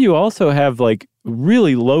 And then you also have like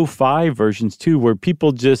really low-fi versions too, where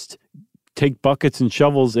people just take buckets and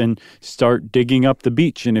shovels and start digging up the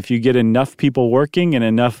beach. And if you get enough people working and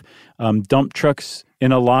enough dump trucks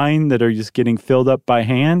in a line that are just getting filled up by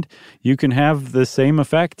hand, you can have the same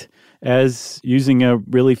effect as using a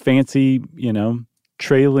really fancy,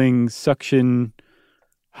 trailing suction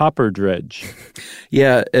hopper dredge.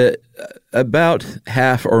 Yeah, about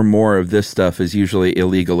half or more of this stuff is usually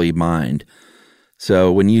illegally mined.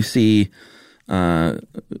 So when you see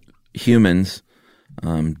humans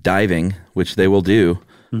diving, which they will do,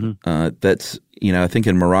 that's, I think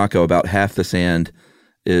in Morocco about half the sand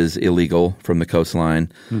is illegal from the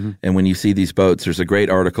coastline. And when you see these boats, there's a great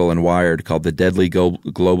article in Wired called The Deadly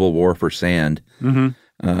Global War for Sand,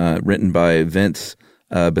 written by Vince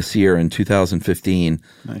Basir in 2015.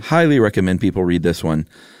 Nice. Highly recommend people read this one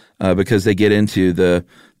because they get into the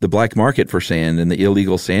black market for sand and the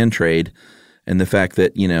illegal sand trade and the fact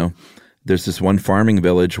that, there's this one farming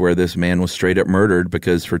village where this man was straight up murdered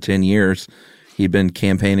because for 10 years he'd been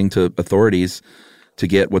campaigning to authorities to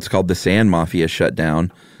get what's called the sand mafia shut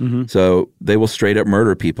down. So they will straight up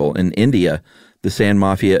murder people. In India, the sand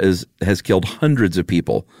mafia has killed hundreds of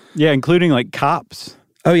people. Yeah, including like cops.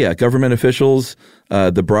 Oh, yeah, government officials,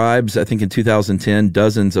 the bribes. I think in 2010,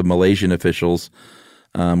 dozens of Malaysian officials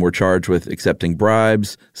were charged with accepting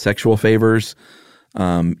bribes, sexual favors.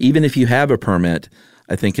 Even if you have a permit,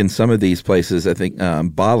 I think in some of these places,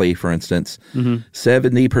 Bali, for instance,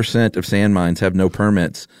 70% of sand mines have no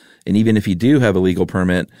permits. And even if you do have a legal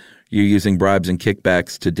permit, you're using bribes and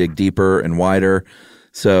kickbacks to dig deeper and wider.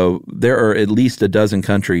 So there are at least a dozen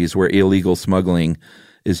countries where illegal smuggling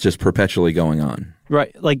is just perpetually going on.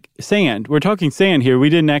 Right. Like sand. We're talking sand here. We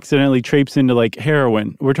didn't accidentally traipse into like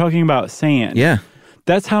heroin. We're talking about sand. Yeah.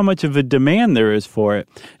 That's how much of a demand there is for it.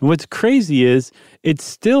 And what's crazy is it's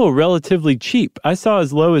still relatively cheap. I saw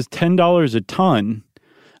as low as $10 a ton.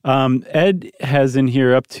 Ed has in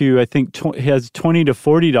here up to, I think, has $20 to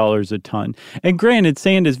 $40 a ton. And granted,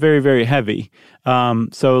 sand is very, very heavy.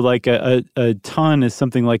 So like a ton is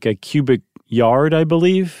something like a cubic yard, I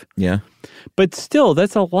believe. Yeah. But still,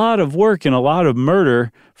 that's a lot of work and a lot of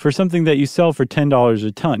murder for something that you sell for $10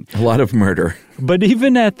 a ton. A lot of murder. But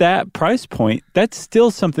even at that price point, that's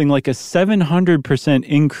still something like a 700%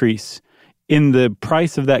 increase in the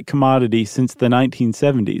price of that commodity since the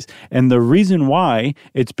 1970s. And the reason why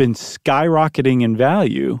it's been skyrocketing in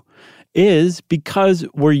value is because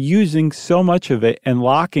we're using so much of it and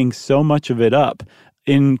locking so much of it up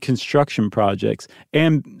in construction projects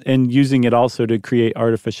and using it also to create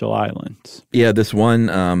artificial islands. Yeah, this one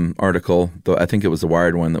article, though I think it was the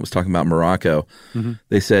Wired one that was talking about Morocco.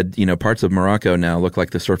 They said, parts of Morocco now look like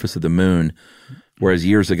the surface of the moon, whereas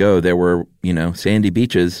years ago there were, sandy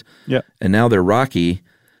beaches, and now they're rocky.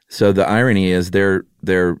 So the irony is they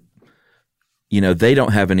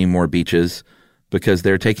don't have any more beaches because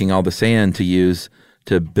they're taking all the sand to use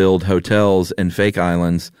to build hotels and fake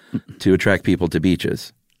islands to attract people to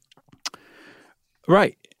beaches.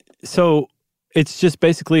 Right. So it's just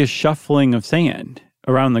basically a shuffling of sand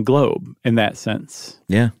around the globe in that sense.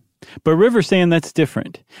 Yeah. But river sand, that's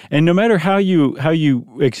different. And no matter how you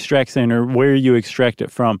extract sand or where you extract it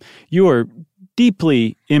from, you are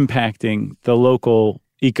deeply impacting the local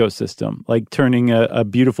ecosystem. Like turning a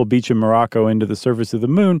beautiful beach in Morocco into the surface of the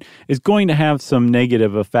moon is going to have some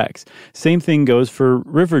negative effects. Same thing goes for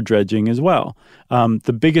river dredging as well.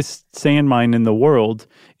 The biggest sand mine in the world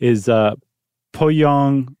is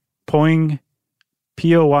Poyang,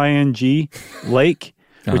 P-O-Y-N-G Lake,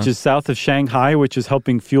 which is south of Shanghai, which is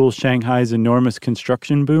helping fuel Shanghai's enormous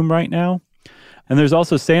construction boom right now. And there's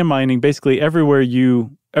also sand mining basically everywhere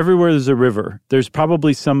there's a river, there's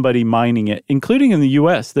probably somebody mining it, including in the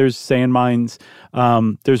U.S. There's sand mines.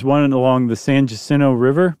 There's one along the San Jacinto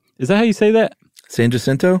River. Is that how you say that? San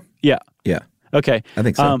Jacinto? Yeah. Yeah. Okay. I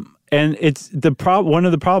think so. And it's one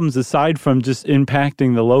of the problems, aside from just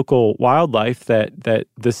impacting the local wildlife, that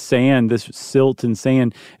the sand, this silt and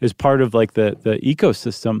sand, is part of like the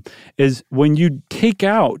ecosystem, is when you take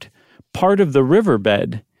out part of the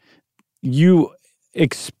riverbed, you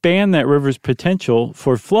expand that river's potential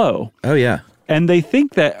for flow. Oh, yeah. And they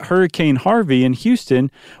think that Hurricane Harvey in Houston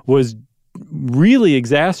was really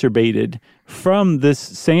exacerbated from this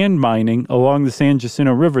sand mining along the San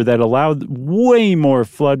Jacinto River that allowed way more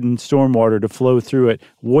flood and stormwater to flow through it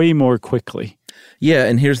way more quickly. Yeah,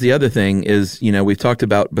 and here's the other thing is, we've talked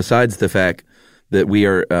about, besides the fact that we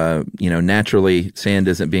are, naturally sand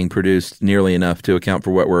isn't being produced nearly enough to account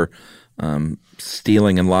for what we're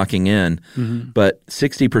stealing and locking in, but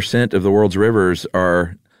 60% of the world's rivers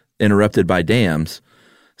are interrupted by dams.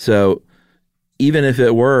 So even if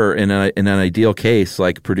it were in an ideal case,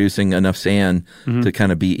 like producing enough sand to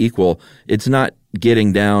kind of be equal, it's not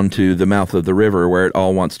getting down to the mouth of the river where it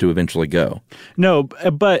all wants to eventually go. No,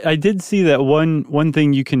 but I did see that one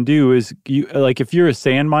thing you can do is, if you're a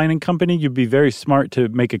sand mining company, you'd be very smart to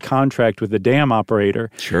make a contract with a dam operator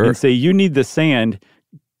and say, you need the sand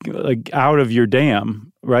out of your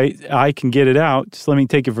dam, right? I can get it out. Just let me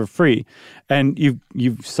take it for free. And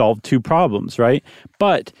you've solved two problems, right?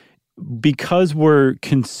 But because we're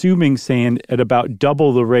consuming sand at about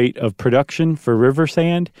double the rate of production for river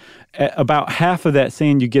sand, about half of that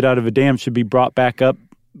sand you get out of a dam should be brought back up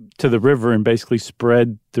to the river and basically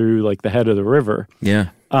spread through the head of the river. Yeah.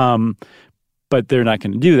 But they're not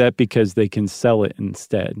going to do that because they can sell it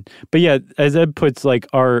instead. But yeah, as Ed puts,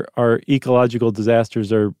 our ecological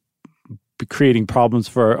disasters are creating problems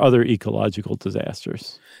for our other ecological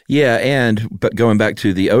disasters. Yeah, but going back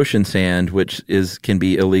to the ocean sand, which can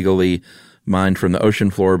be illegally mined from the ocean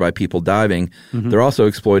floor by people diving, they're also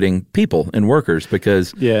exploiting people and workers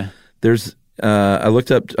because there's I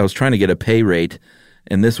was trying to get a pay rate,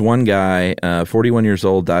 and this one guy, 41 years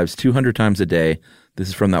old, dives 200 times a day. This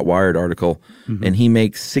is from that Wired article, and he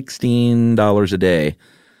makes $16 a day.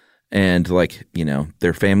 And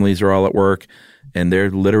their families are all at work, and they're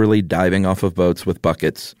literally diving off of boats with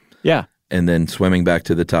buckets. Yeah. And then swimming back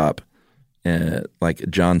to the top, like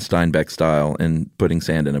John Steinbeck style, and putting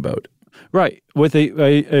sand in a boat. Right. With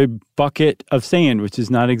a bucket of sand, which is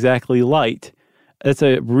not exactly light. That's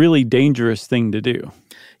a really dangerous thing to do.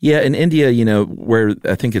 Yeah, in India, where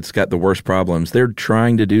I think it's got the worst problems, they're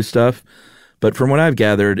trying to do stuff. But from what I've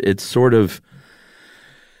gathered, it's sort of,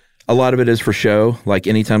 a lot of it is for show. Like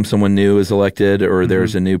anytime someone new is elected or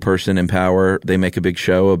there's a new person in power, they make a big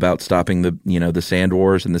show about stopping the sand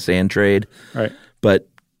wars and the sand trade. Right. But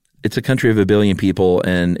it's a country of 1 billion people,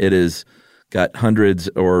 and it has got hundreds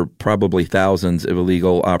or probably thousands of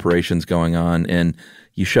illegal operations going on. And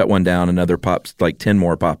you shut one down, another pops, 10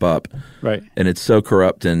 more pop up. Right. And it's so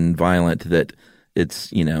corrupt and violent that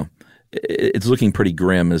it's looking pretty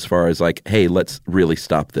grim as far as hey, let's really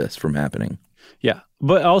stop this from happening. Yeah.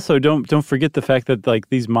 But also don't forget the fact that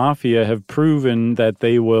these mafia have proven that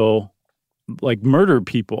they will murder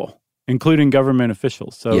people, including government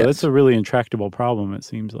officials. So that's a really intractable problem, it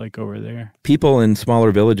seems like, over there. People in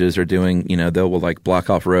smaller villages are doing, they will block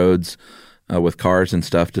off roads with cars and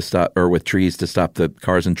stuff to stop, or with trees to stop the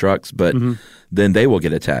cars and trucks, but then they will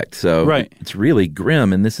get attacked. So it's really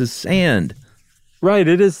grim, and this is sand. Right,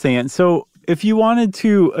 it is sand. So if you wanted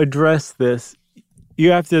to address this,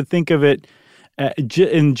 you have to think of it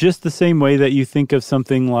in just the same way that you think of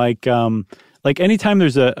something like anytime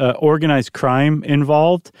there's a organized crime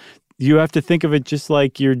involved, you have to think of it just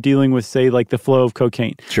like you're dealing with, say, the flow of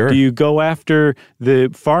cocaine. Sure. Do you go after the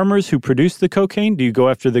farmers who produce the cocaine? Do you go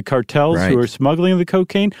after the cartels who are smuggling the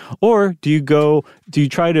cocaine? Or do you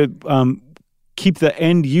try to keep the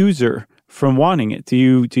end user from wanting it? Do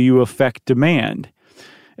you affect demand?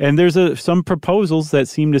 And there's some proposals that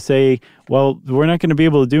seem to say, well, we're not going to be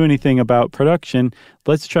able to do anything about production.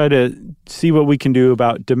 Let's try to see what we can do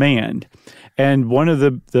about demand. And one of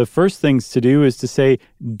the first things to do is to say,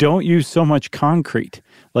 don't use so much concrete.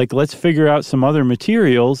 Let's figure out some other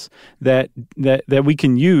materials that we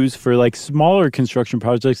can use for smaller construction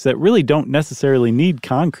projects that really don't necessarily need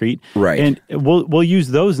concrete. Right. And we'll use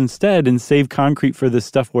those instead and save concrete for the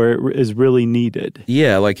stuff where it is really needed.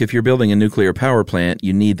 Yeah, if you're building a nuclear power plant,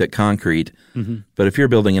 you need that concrete. But if you're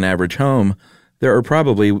building an average home, there are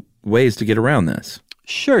probably ways to get around this.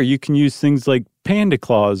 Sure, you can use things like panda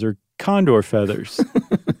claws or condor feathers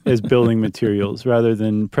as building materials rather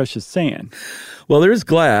than precious sand. Well, there is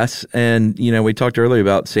glass, and we talked earlier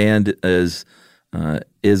about sand is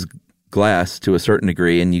glass to a certain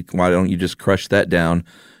degree, and why don't you just crush that down,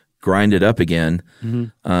 grind it up again?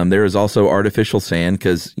 There is also artificial sand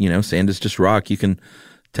because sand is just rock. You can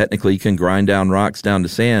grind down rocks down to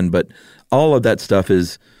sand, but all of that stuff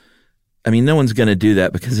is, no one's going to do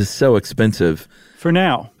that because it's so expensive. For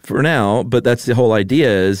now, but that's the whole idea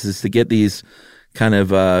is to get these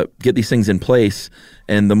get these things in place,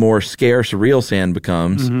 and the more scarce real sand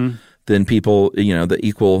becomes, then people,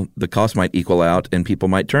 the cost might equal out and people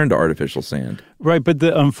might turn to artificial sand. Right, but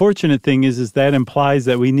the unfortunate thing is that implies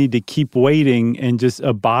that we need to keep waiting and just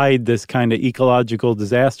abide this kind of ecological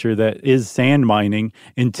disaster that is sand mining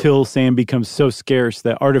until sand becomes so scarce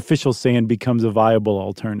that artificial sand becomes a viable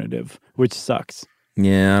alternative, which sucks.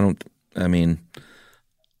 Yeah,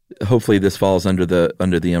 hopefully this falls under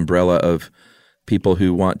the umbrella of people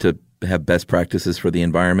who want to have best practices for the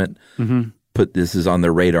environment. Mm-hmm. This is on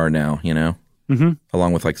their radar now,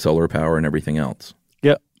 along with like solar power and everything else.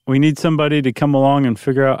 Yep. We need somebody to come along and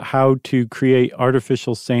figure out how to create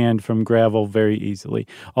artificial sand from gravel very easily.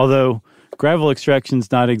 Although gravel extraction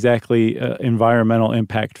is not exactly environmental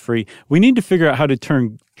impact free. We need to figure out how to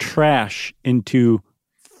turn trash into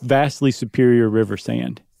vastly superior river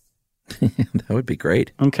sand. That would be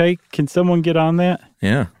great. Okay. Can someone get on that?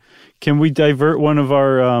 Yeah. Can we divert one of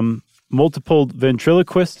our multiple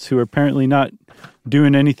ventriloquists who are apparently not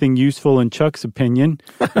doing anything useful in Chuck's opinion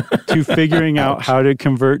to figuring out how to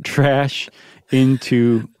convert trash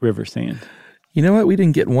into river sand? You know what? We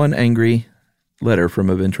didn't get one angry letter from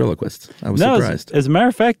a ventriloquist. I was surprised. As a matter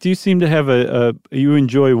of fact, you seem to have you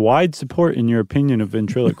enjoy wide support in your opinion of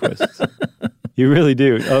ventriloquists. You really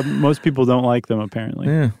do. Most people don't like them, apparently.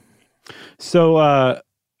 Yeah. So,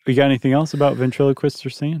 you got anything else about ventriloquists or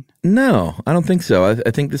sand? No, I don't think so.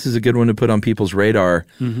 I think this is a good one to put on people's radar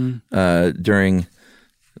during,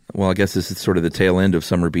 I guess this is sort of the tail end of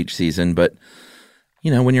summer beach season. But,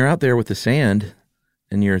 when you're out there with the sand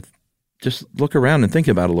and you're just look around and think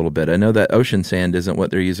about it a little bit. I know that ocean sand isn't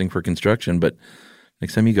what they're using for construction, but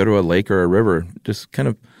next time you go to a lake or a river, just kind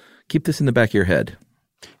of keep this in the back of your head.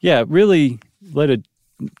 Yeah, really let it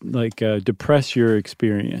depress your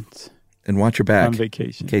experience. And watch your back on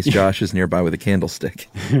vacation. In case Josh is nearby with a candlestick.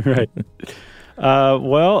 Right.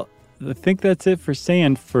 Well, I think that's it for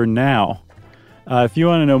sand for now. If you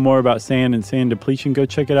want to know more about sand and sand depletion, go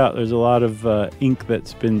check it out. There's a lot of ink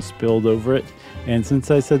that's been spilled over it. And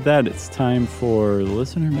since I said that, it's time for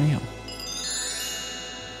listener mail.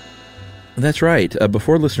 That's right.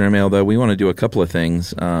 Before listener mail, though, we want to do a couple of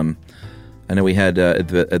things. I know we had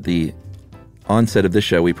at the onset of this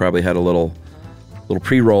show, we probably had a little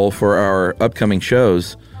pre-roll for our upcoming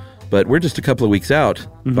shows, but we're just a couple of weeks out,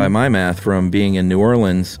 by my math, from being in New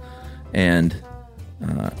Orleans and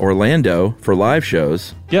Orlando for live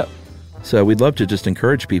shows. Yep. So we'd love to just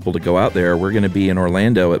encourage people to go out there. We're going to be in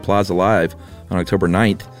Orlando at Plaza Live on October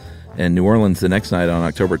 9th and New Orleans the next night on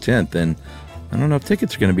October 10th. And I don't know if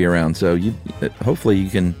tickets are going to be around, so hopefully you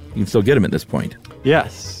can still get them at this point.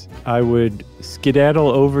 Yes. I would skedaddle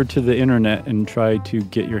over to the internet and try to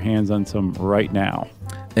get your hands on some right now.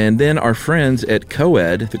 And then our friends at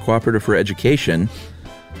COED, the Cooperative for Education,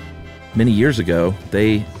 many years ago,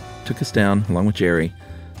 they took us down, along with Jerry,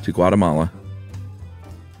 to Guatemala.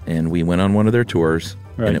 And we went on one of their tours,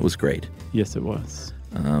 and it was great. Yes, it was.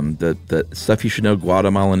 The Stuff You Should Know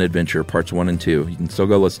Guatemalan Adventure, parts 1 and 2. You can still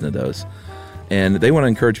go listen to those. And they want to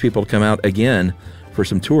encourage people to come out again for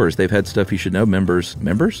some tours. They've had Stuff You Should Know members?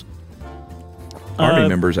 Army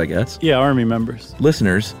members, I guess. Yeah, Army members.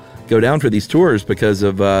 Listeners go down for these tours because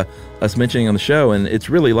of us mentioning on the show, and it's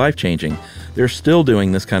really life-changing. They're still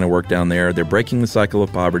doing this kind of work down there. They're breaking the cycle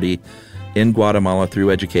of poverty in Guatemala through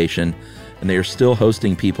education, and they are still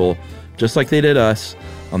hosting people, just like they did us,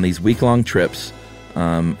 on these week-long trips.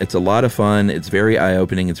 It's a lot of fun. It's very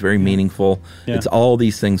eye-opening. It's very meaningful. Yeah. It's all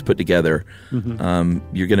these things put together. Mm-hmm.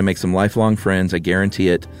 You're going to make some lifelong friends. I guarantee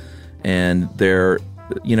it. And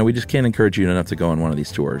we just can't encourage you enough to go on one of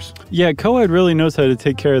these tours. Yeah, COED really knows how to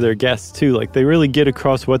take care of their guests, too. Like, they really get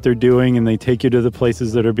across what they're doing, and they take you to the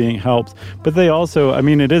places that are being helped. But they also,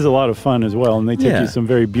 it is a lot of fun as well, and they take you to some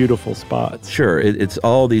very beautiful spots. Sure. It's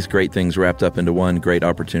all these great things wrapped up into one great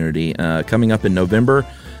opportunity. Coming up in November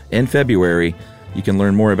and February, you can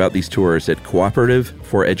learn more about these tours at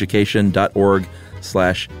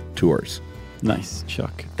cooperativeforeducation.org/tours. Nice,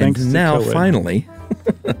 Chuck. Thanks. And now, finally,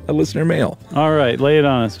 a listener mail. All right, lay it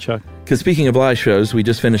on us, Chuck. Because speaking of live shows, we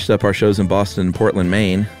just finished up our shows in Boston and Portland,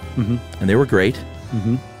 Maine, and they were great.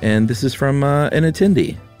 Mm-hmm. And this is from an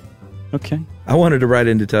attendee. Okay. I wanted to write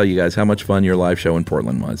in to tell you guys how much fun your live show in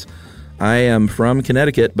Portland was. I am from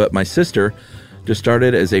Connecticut, but my sister just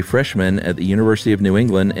started as a freshman at the University of New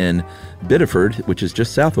England in Biddeford, which is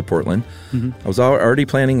just south of Portland. Mm-hmm. I was already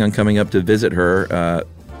planning on coming up to visit her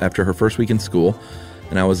after her first week in school,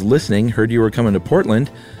 and I was listening, heard you were coming to Portland,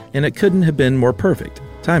 and it couldn't have been more perfect,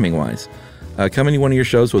 timing-wise. Coming to one of your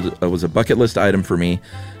shows was a bucket list item for me,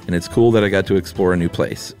 and it's cool that I got to explore a new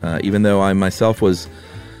place. Even though I myself was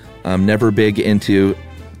never big into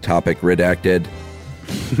topic redacted.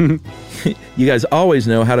 You guys always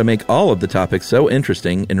know how to make all of the topics so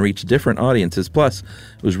interesting and reach different audiences. Plus,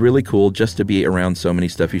 it was really cool just to be around so many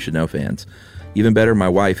Stuff You Should Know fans. Even better, my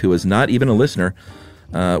wife, who was not even a listener,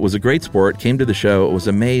 was a great sport, came to the show, was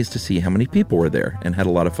amazed to see how many people were there, and had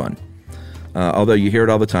a lot of fun. Although you hear it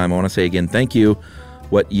all the time, I want to say again, thank you.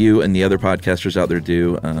 What you and the other podcasters out there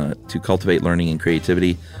do to cultivate learning and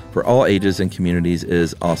creativity for all ages and communities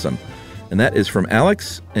is awesome. And that is from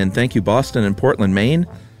Alex, and thank you, Boston and Portland, Maine.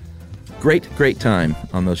 Great time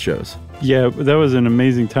on those shows. Yeah, that was an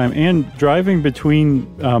amazing time. And driving between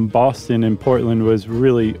Boston and Portland was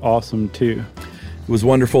really awesome, too. It was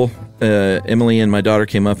wonderful. Emily and my daughter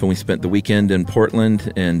came up, and we spent the weekend in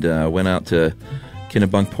Portland and went out to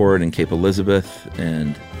Kennebunkport and Cape Elizabeth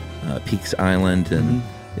and Peaks Island, and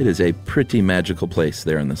it is a pretty magical place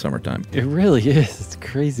there in the summertime. It really is. It's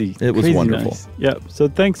crazy. It was wonderful. Nice. Yep. So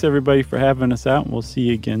thanks, everybody, for having us out, and we'll see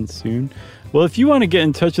you again soon. Well, if you want to get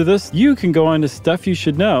in touch with us, you can go on to Stuff You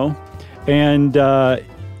Should Know and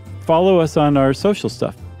follow us on our social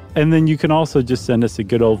stuff. And then you can also just send us a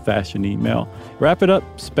good old-fashioned email. Wrap it up,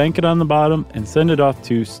 spank it on the bottom, and send it off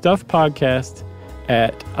to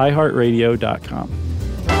stuffpodcast@iheartradio.com.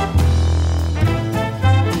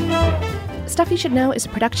 Stuff You Should Know is a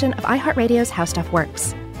production of iHeartRadio's How Stuff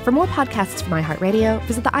Works. For more podcasts from iHeartRadio,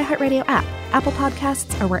 visit the iHeartRadio app, Apple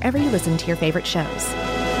Podcasts, or wherever you listen to your favorite shows.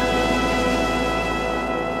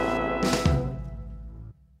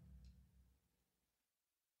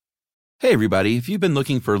 Hey everybody, if you've been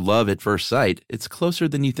looking for love at first sight, it's closer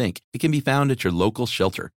than you think. It can be found at your local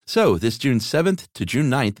shelter. So this June 7th to June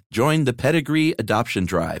 9th, join the Pedigree Adoption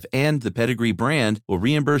Drive, and the Pedigree brand will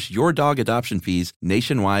reimburse your dog adoption fees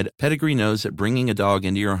nationwide. Pedigree knows that bringing a dog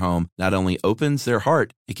into your home not only opens their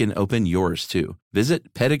heart, it can open yours too.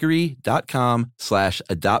 Visit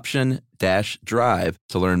pedigree.com/adoption-drive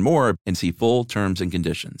to learn more and see full terms and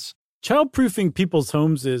conditions. Childproofing people's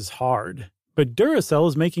homes is hard. But Duracell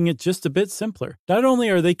is making it just a bit simpler. Not only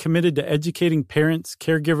are they committed to educating parents,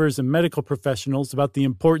 caregivers, and medical professionals about the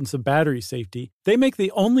importance of battery safety, they make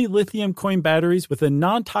the only lithium coin batteries with a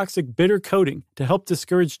non-toxic bitter coating to help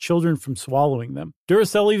discourage children from swallowing them.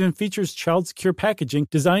 Duracell even features child-secure packaging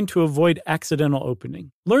designed to avoid accidental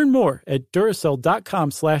opening. Learn more at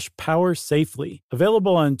Duracell.com/powersafely.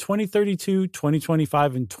 Available on 2032,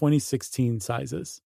 2025, and 2016 sizes.